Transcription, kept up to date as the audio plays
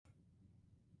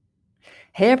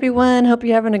Hey everyone, hope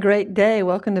you're having a great day.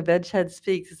 Welcome to Veg Head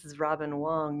Speaks. This is Robin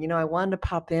Wong. I wanted to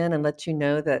pop in and let you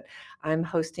know that I'm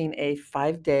hosting a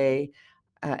 5-day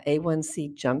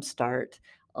A1C Jumpstart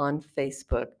on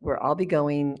Facebook, where I'll be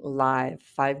going live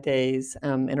 5 days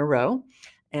in a row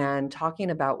and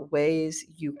talking about ways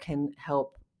you can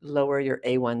help lower your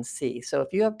A1C. So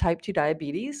if you have type 2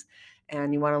 diabetes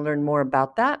and you want to learn more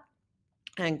about that,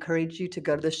 I encourage you to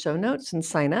go to the show notes and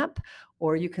sign up,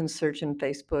 or you can search in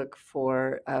Facebook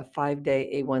for a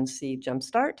 5-day A1C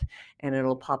Jumpstart, and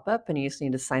it'll pop up, and you just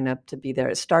need to sign up to be there.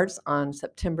 It starts on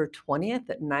September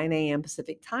 20th at 9 a.m.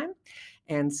 Pacific time.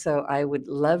 And so I would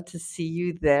love to see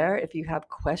you there if you have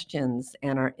questions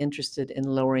and are interested in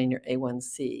lowering your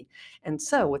A1C. And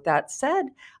so, with that said,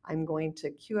 I'm going to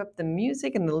cue up the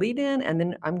music and the lead in, and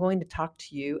then I'm going to talk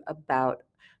to you about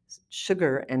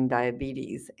sugar and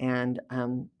diabetes, and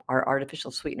our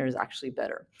artificial sweetener is actually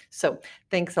better. So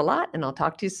thanks a lot, and I'll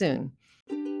talk to you soon.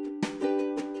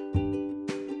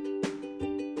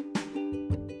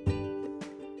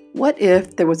 What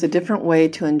if there was a different way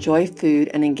to enjoy food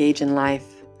and engage in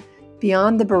life?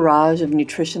 Beyond the barrage of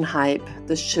nutrition hype,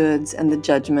 the shoulds, and the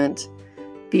judgment,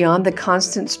 beyond the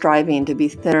constant striving to be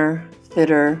thinner,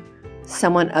 fitter,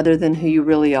 someone other than who you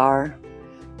really are,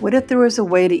 what if there was a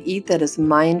way to eat that is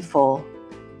mindful,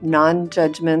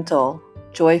 non-judgmental,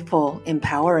 joyful,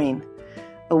 empowering,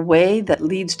 a way that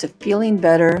leads to feeling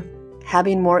better,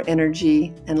 having more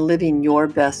energy, and living your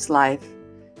best life?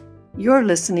 You're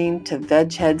listening to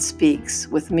Veg Head Speaks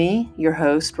with me, your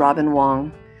host, Robin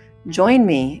Wong. Join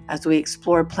me as we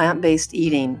explore plant-based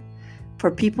eating for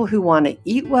people who want to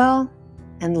eat well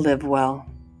and live well.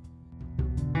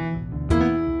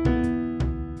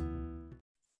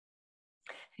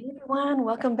 Hey everyone,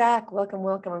 welcome back. Welcome,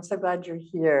 welcome. I'm so glad you're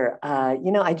here.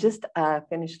 I just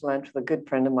finished lunch with a good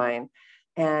friend of mine.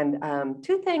 And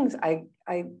two things I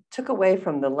took away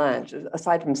from the lunch,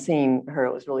 aside from seeing her,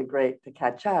 it was really great to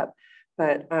catch up.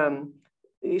 But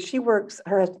she works,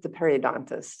 her husband's a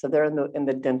periodontist, so they're in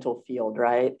the dental field,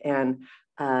 right? And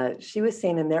she was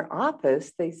saying in their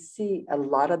office, they see a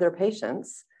lot of their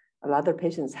patients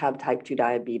have type 2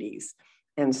 diabetes.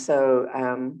 And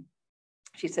so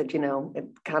she said, it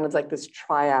kind of like this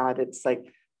triad. It's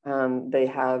like they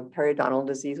have periodontal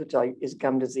disease, which is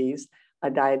gum disease,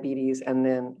 diabetes, and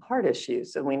then heart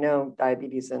issues. And we know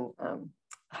diabetes and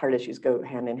heart issues go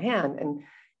hand in hand.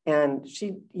 And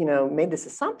she, made this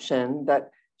assumption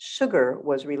that sugar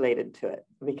was related to it,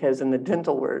 because in the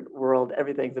dental world,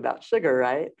 everything's about sugar,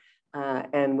 right?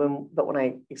 But when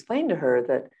I explained to her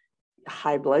that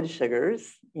high blood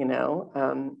sugars,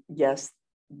 yes,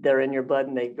 they're in your blood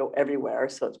and they go everywhere,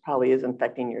 so it probably is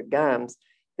infecting your gums.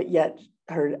 But yet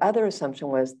her other assumption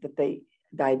was that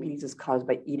diabetes is caused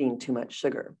by eating too much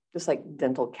sugar, just like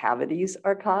dental cavities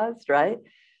are caused, right?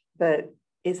 But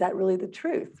is that really the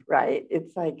truth, right?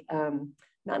 It's like,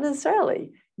 not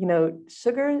necessarily.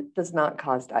 Sugar does not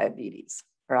cause diabetes,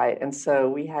 right? And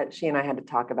so she and I had to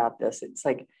talk about this. It's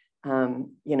like,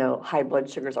 high blood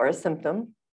sugars are a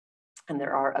symptom, and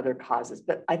there are other causes.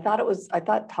 But I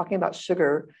thought talking about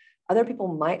sugar, other people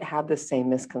might have the same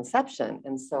misconception.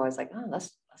 And so I was like, oh,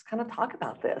 let's kind of talk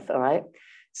about this. All right.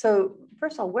 So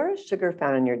first of all, where is sugar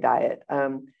found in your diet?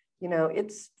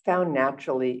 It's found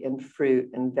naturally in fruit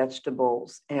and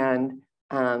vegetables, and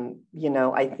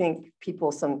I think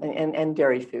people and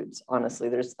dairy foods. Honestly,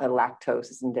 there's a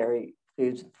lactose is in dairy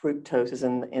foods, fructose is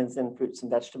in fruits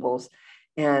and vegetables.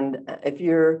 And if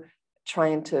you're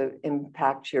trying to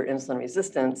impact your insulin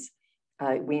resistance,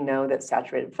 we know that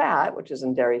saturated fat, which is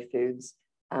in dairy foods,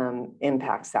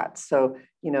 impacts that. So,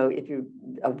 if you're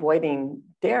avoiding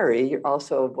dairy, you're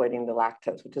also avoiding the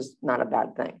lactose, which is not a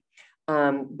bad thing.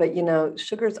 But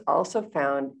sugar is also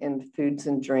found in foods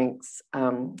and drinks,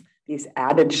 these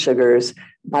added sugars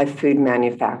by food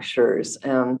manufacturers,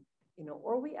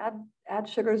 or we add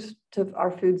sugars to our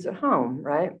foods at home,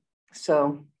 right?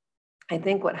 So I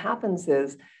think what happens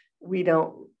is we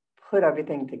don't put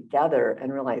everything together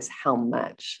and realize how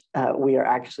much we are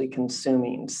actually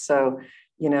consuming. So,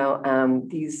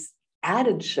 these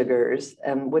added sugars,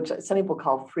 which some people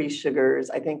call free sugars,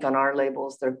 I think on our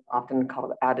labels, they're often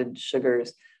called added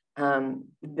sugars.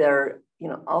 They're,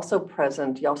 also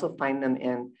present. You also find them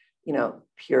in,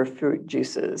 pure fruit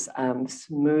juices,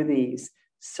 smoothies,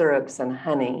 syrups, and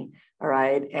honey. All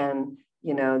right. And,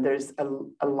 there's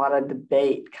a lot of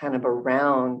debate kind of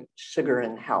around sugar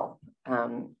and health.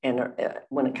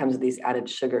 When it comes to these added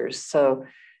sugars. So,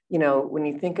 when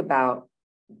you think about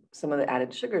some of the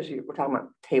added sugars, we're talking about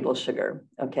table sugar,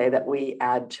 okay, that we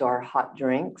add to our hot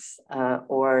drinks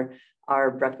or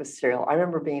our breakfast cereal. I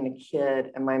remember being a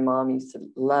kid and my mom used to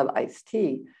love iced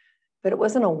tea. but it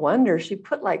wasn't a wonder. She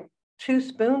put like 2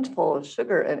 spoonsful of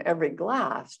sugar in every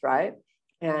glass, right?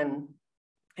 And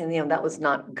that was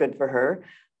not good for her.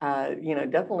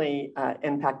 Definitely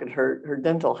impacted her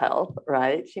dental health,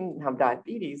 right? She didn't have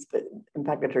diabetes, but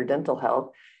impacted her dental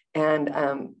health. And,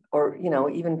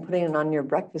 even putting it on your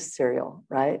breakfast cereal,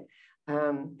 right?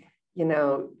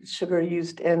 Sugar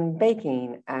used in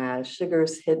baking,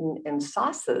 sugars hidden in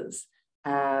sauces,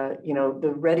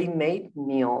 the ready-made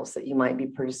meals that you might be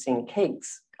purchasing,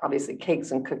 cakes, obviously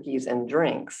cakes and cookies and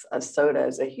drinks. Soda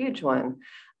is a huge one.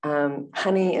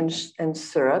 Honey and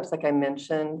syrups, like I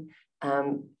mentioned.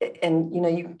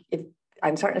 If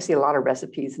I'm starting to see a lot of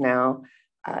recipes now,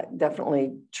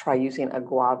 definitely try using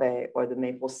agave or the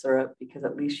maple syrup, because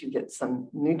at least you get some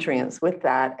nutrients with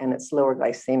that, and it's lower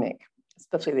glycemic,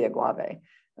 especially the agave.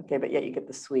 Okay, but yet you get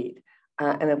the sweet.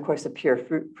 And of course, the pure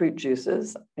fruit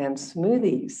juices and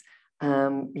smoothies.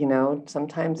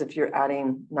 Sometimes if you're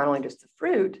adding not only just the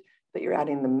fruit, but you're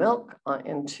adding the milk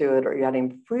into it, or you're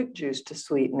adding fruit juice to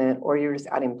sweeten it, or you're just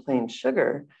adding plain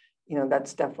sugar,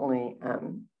 that's definitely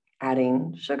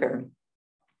adding sugar.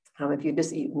 If you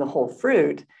just eaten the whole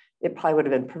fruit, it probably would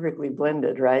have been perfectly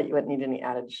blended, right? You wouldn't need any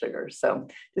added sugar. So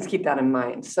just keep that in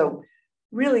mind. So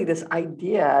really this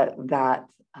idea that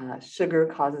sugar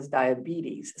causes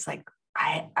diabetes, it's like,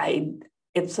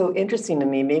 it's so interesting to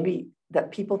me, maybe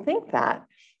that people think that.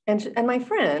 And my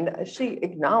friend, she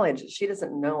acknowledged she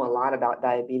doesn't know a lot about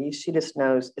diabetes. She just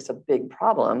knows it's a big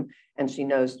problem, and she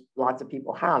knows lots of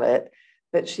people have it,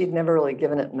 but she'd never really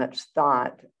given it much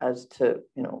thought as to,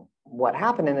 what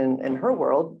happened. And in her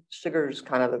world, sugar's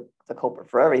kind of the culprit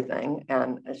for everything.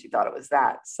 And she thought it was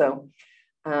that. So,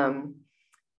 and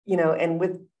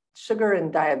with sugar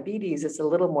and diabetes, it's a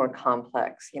little more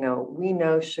complex. We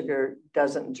know sugar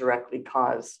doesn't directly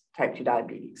cause type 2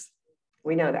 diabetes.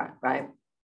 We know that, right?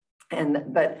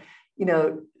 But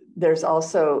there's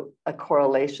also a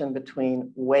correlation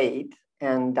between weight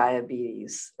and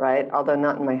diabetes, right? Although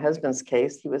not in my husband's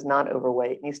case, he was not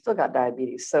overweight and he still got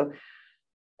diabetes. So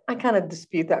I kind of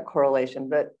dispute that correlation,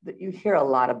 but you hear a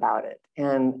lot about it.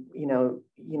 And,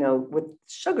 with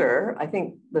sugar, I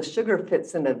think the sugar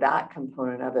fits into that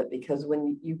component of it, because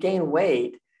when you gain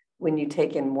weight, when you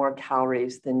take in more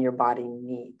calories than your body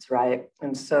needs, right?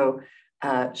 And so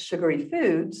sugary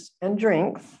foods and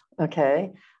drinks,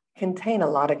 okay, contain a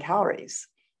lot of calories.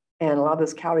 And a lot of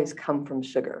those calories come from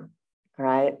sugar,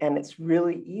 right? And it's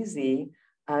really easy.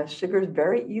 Sugar is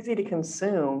very easy to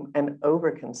consume and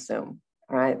overconsume.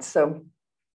 All right, so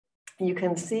you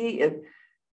can see if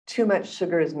too much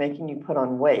sugar is making you put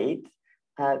on weight,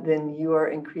 then you are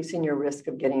increasing your risk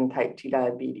of getting type 2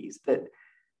 diabetes. But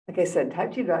like I said,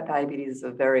 type 2 diabetes is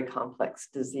a very complex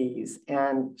disease,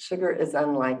 and sugar is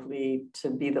unlikely to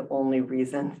be the only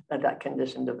reason that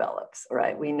condition develops, all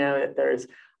right? We know that there's,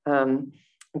 in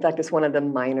fact, it's one of the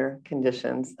minor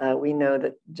conditions. We know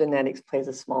that genetics plays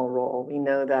a small role. We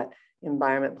know that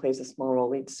environment plays a small role.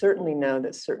 We certainly know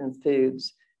that certain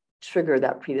foods trigger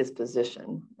that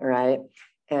predisposition, all right?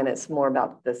 And it's more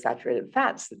about the saturated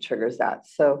fats that triggers that.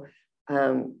 So,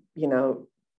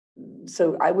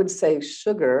 so I would say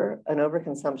sugar, an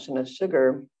overconsumption of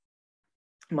sugar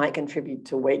might contribute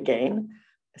to weight gain.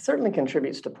 It certainly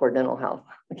contributes to poor dental health.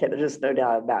 Okay, there's just no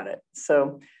doubt about it.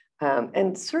 So,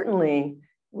 and certainly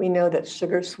we know that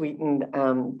sugar sweetened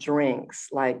drinks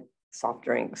like soft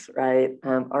drinks, right,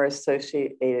 are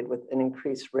associated with an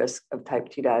increased risk of type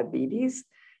 2 diabetes.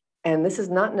 And this is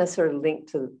not necessarily linked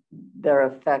to their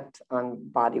effect on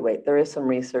body weight. There is some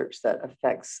research that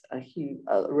affects a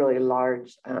really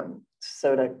large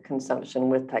soda consumption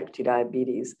with type 2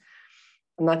 diabetes.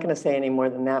 I'm not going to say any more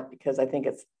than that, because I think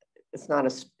it's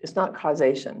not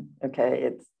causation, okay?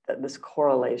 It's this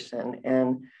correlation.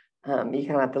 And you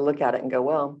kind of have to look at it and go,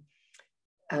 well,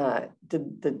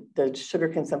 did the sugar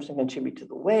consumption contribute to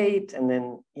the weight, and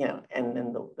then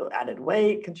the added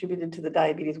weight contributed to the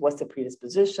diabetes? What's the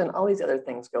predisposition? All these other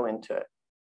things go into it.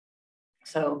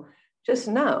 So just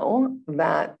know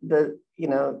that the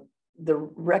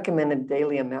recommended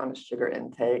daily amount of sugar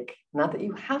intake, not that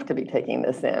you have to be taking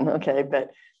this in, okay,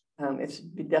 but it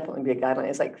should definitely be a guideline.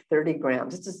 It's like 30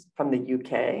 grams. This is from the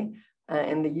UK.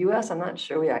 In the US, I'm not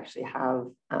sure we actually have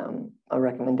a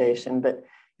recommendation, but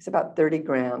it's about 30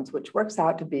 grams, which works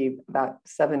out to be about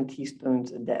 7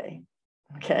 teaspoons a day,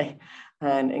 okay?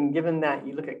 And given that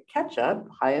you look at ketchup,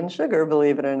 high in sugar,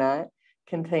 believe it or not,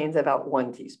 contains about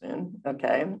 1 teaspoon,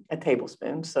 okay? A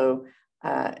tablespoon. So,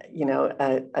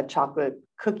 a chocolate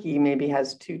cookie maybe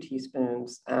has 2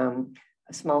 teaspoons. A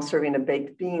small serving of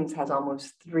baked beans has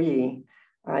almost 3.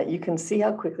 You can see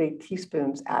how quickly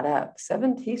teaspoons add up.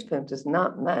 7 teaspoons is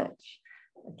not much.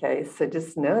 Okay, so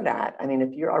just know that. I mean,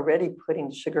 if you're already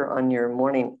putting sugar on your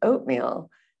morning oatmeal,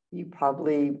 you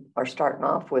probably are starting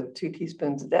off with 2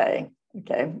 teaspoons a day.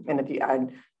 Okay, and if you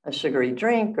add a sugary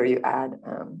drink, or you add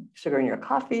sugar in your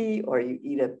coffee, or you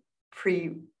eat a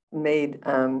pre-made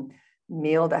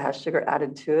meal that has sugar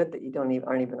added to it that you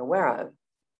aren't even aware of.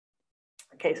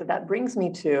 Okay, so that brings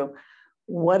me to,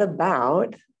 what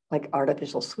about like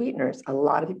artificial sweeteners? A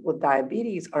lot of people with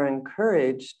diabetes are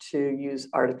encouraged to use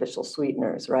artificial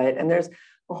sweeteners, right? And there's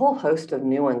a whole host of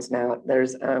new ones now.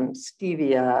 There's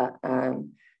stevia.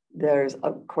 There's,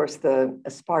 of course, the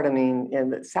aspartame,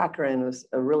 and the saccharin was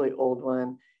a really old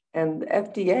one. And the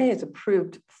FDA has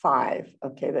approved 5,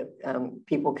 okay, that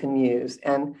people can use.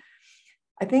 And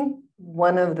I think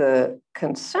one of the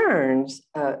concerns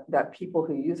that people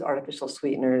who use artificial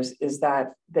sweeteners is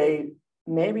that they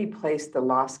may replace the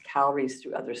lost calories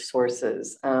through other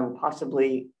sources,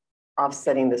 possibly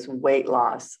offsetting this weight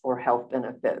loss or health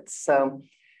benefits. So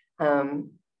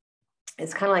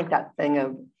it's kind of like that thing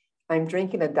of, I'm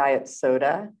drinking a diet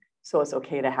soda, so it's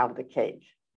okay to have the cake,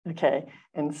 okay?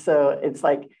 And so it's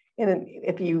like,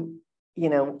 if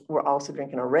we're also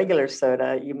drinking a regular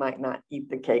soda, you might not eat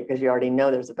the cake because you already know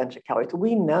there's a bunch of calories.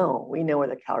 We know where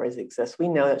the calories exist. We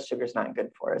know that sugar's not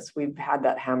good for us. We've had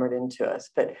that hammered into us.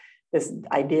 But this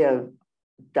idea of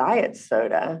diet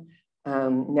soda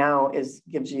now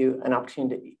gives you an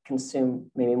opportunity to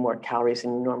consume maybe more calories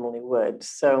than you normally would.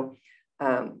 So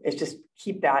it's just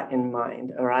keep that in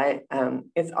mind, all right?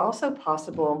 It's also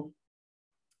possible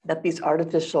that these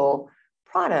artificial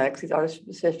products, these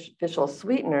artificial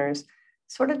sweeteners,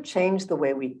 sort of change the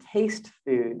way we taste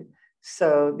food.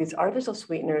 So these artificial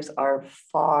sweeteners are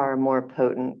far more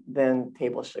potent than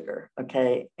table sugar,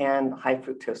 okay, and high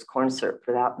fructose corn syrup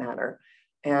for that matter.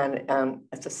 And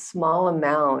it's a small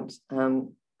amount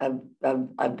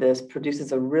of this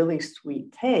produces a really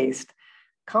sweet taste,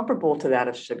 comparable to that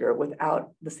of sugar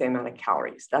without the same amount of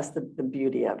calories. That's the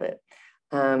beauty of it.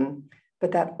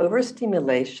 But that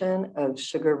overstimulation of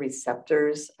sugar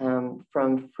receptors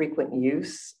from frequent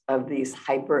use of these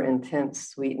hyper intense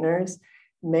sweeteners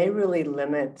may really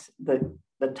limit the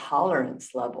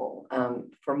tolerance level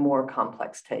for more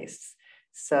complex tastes.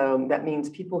 So that means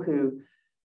people who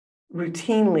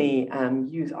routinely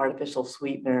use artificial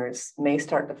sweeteners may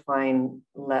start to find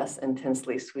less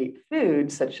intensely sweet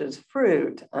foods, such as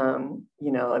fruit, a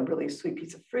really sweet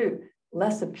piece of fruit,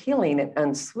 less appealing and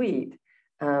unsweet.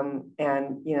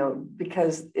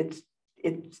 Because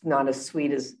it's not as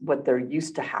sweet as what they're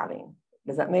used to having.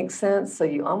 Does that make sense? So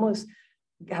you almost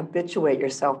habituate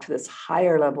yourself to this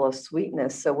higher level of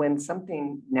sweetness. So when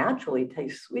something naturally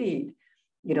tastes sweet,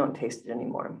 you don't taste it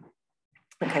anymore.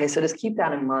 Okay, so just keep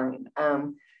that in mind.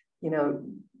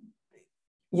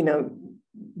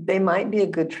 They might be a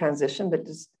good transition, but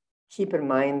just keep in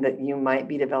mind that you might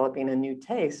be developing a new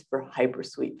taste for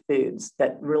hypersweet foods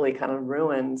that really kind of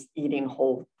ruins eating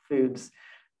whole foods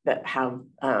that have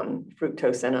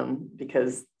fructose in them,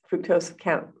 because fructose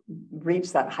can't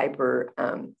reach that hyper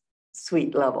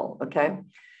sweet level, okay?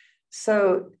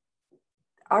 So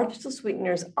artificial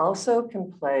sweeteners also can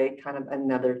play kind of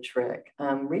another trick.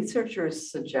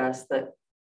 Researchers suggest that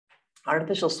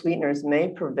artificial sweeteners may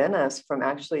prevent us from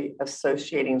actually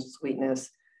associating sweetness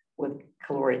with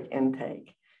caloric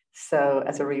intake. So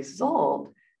as a result,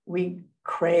 we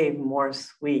crave more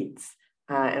sweets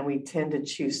and we tend to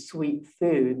choose sweet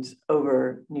foods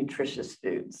over nutritious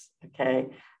foods, okay?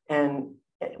 And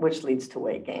which leads to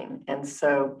weight gain. And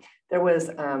so there was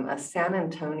a San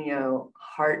Antonio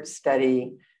heart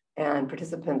study, and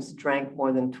participants drank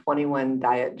more than 21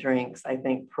 diet drinks, I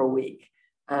think, per week.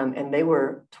 And they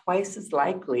were twice as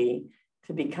likely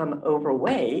to become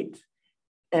overweight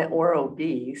or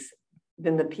obese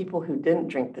than the people who didn't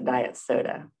drink the diet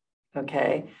soda,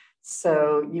 okay?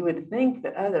 So you would think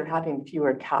that, they're having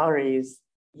fewer calories,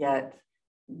 yet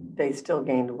they still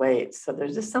gained weight. So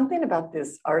there's just something about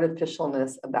this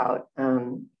artificialness about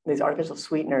these artificial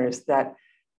sweeteners that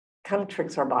kind of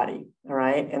tricks our body, all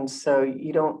right? And so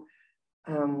you don't,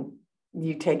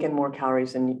 you take in more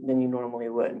calories than you normally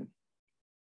would.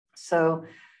 So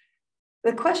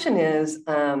the question is,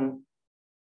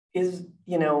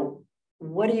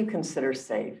 what do you consider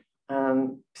safe?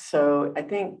 So I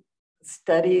think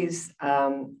studies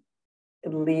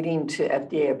leading to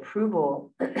FDA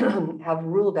approval have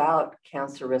ruled out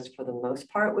cancer risk for the most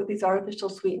part with these artificial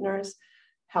sweeteners.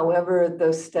 However,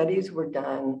 those studies were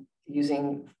done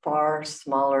using far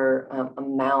smaller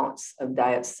amounts of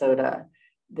diet soda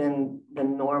than the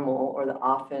normal or the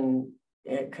often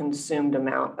consumed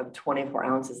amount of 24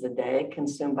 ounces a day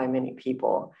consumed by many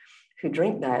people who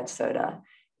drink diet soda.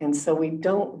 And so we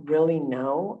don't really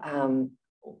know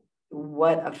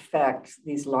what effect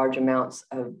these large amounts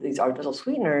of these artificial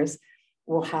sweeteners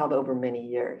will have over many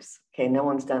years. Okay, no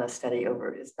one's done a study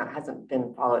over it. Hasn't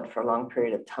been followed for a long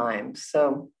period of time.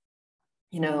 So,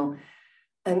 you know,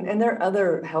 and there are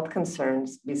other health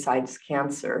concerns besides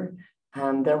cancer.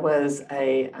 There was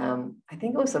I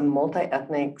think it was a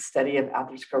multi-ethnic study of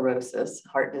atherosclerosis,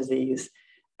 heart disease,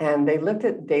 and they looked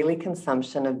at daily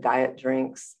consumption of diet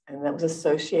drinks, and that was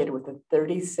associated with a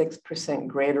 36%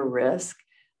 greater risk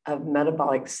of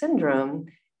metabolic syndrome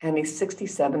and a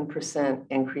 67%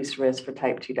 increased risk for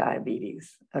type 2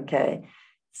 diabetes. Okay,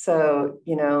 so,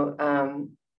 you know,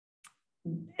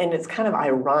 and it's kind of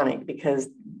ironic because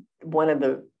one of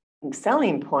the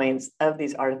selling points of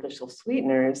these artificial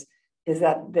sweeteners is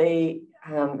that they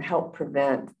help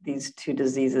prevent these two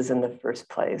diseases in the first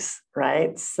place,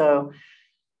 right? So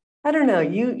I don't know,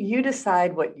 you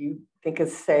decide what you think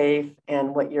is safe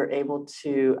and what you're able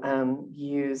to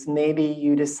use. Maybe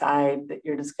you decide that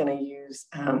you're just going to use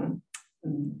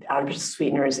artificial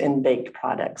sweeteners in baked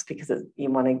products because you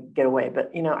want to get away.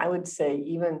 But, you know, I would say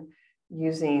even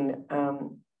using,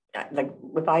 like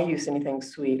if I use anything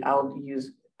sweet, I'll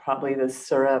use probably the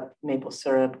syrup, maple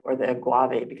syrup, or the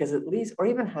agave, because at least, or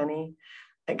even honey,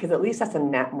 because at least that's a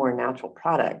more natural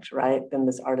product, right, than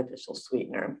this artificial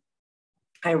sweetener.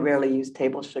 I rarely use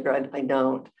table sugar. I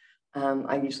don't.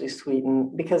 I usually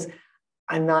sweeten because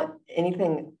I'm not,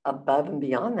 anything above and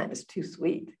beyond that is too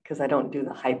sweet because I don't do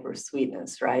the hyper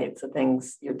sweetness, right? So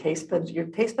things, your taste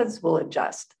buds will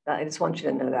adjust. I just want you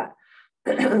to know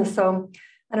that. So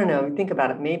I don't know, think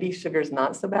about it. Maybe sugar is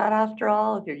not so bad after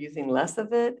all if you're using less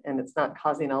of it and it's not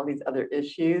causing all these other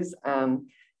issues.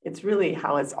 It's really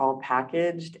how it's all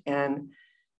packaged. And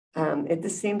it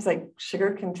just seems like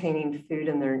sugar-containing food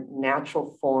in their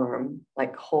natural form,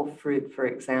 like whole fruit, for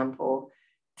example,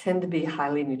 tend to be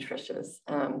highly nutritious.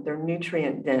 They're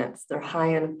nutrient dense, they're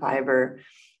high in fiber,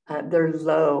 they're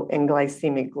low in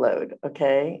glycemic load,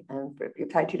 okay? And for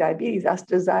type 2 diabetes, that's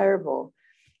desirable.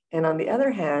 And on the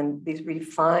other hand, these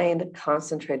refined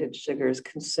concentrated sugars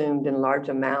consumed in large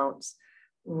amounts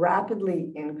rapidly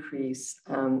increase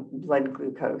blood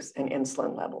glucose and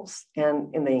insulin levels,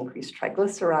 and they increase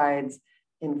triglycerides,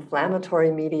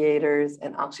 inflammatory mediators,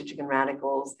 and oxygen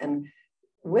radicals, and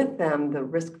with them, the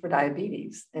risk for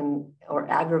diabetes or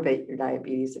aggravate your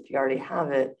diabetes if you already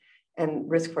have it, and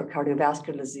risk for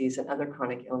cardiovascular disease and other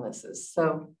chronic illnesses.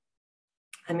 So,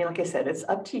 I mean, like I said, it's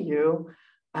up to you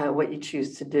what you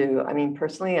choose to do. I mean,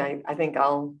 personally, I think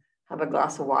I'll have a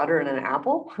glass of water and an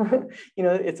apple. You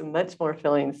know, it's a much more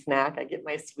filling snack. I get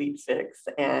my sweet fix,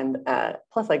 and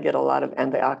plus I get a lot of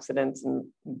antioxidants and,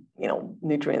 you know,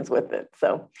 nutrients with it.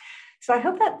 So I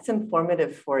hope that's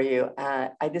informative for you.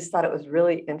 I just thought it was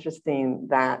really interesting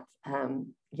that,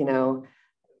 you know,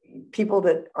 people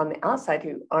that on the outside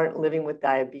who aren't living with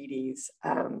diabetes,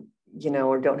 you know,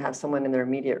 or don't have someone in their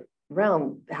immediate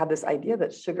realm have this idea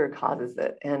that sugar causes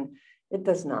it, and it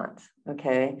does not,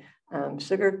 okay?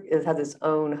 Sugar has its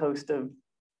own host of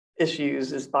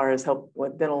issues as far as help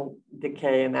with dental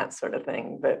decay and that sort of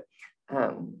thing. But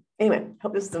anyway,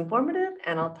 hope this is informative,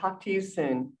 and I'll talk to you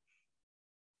soon.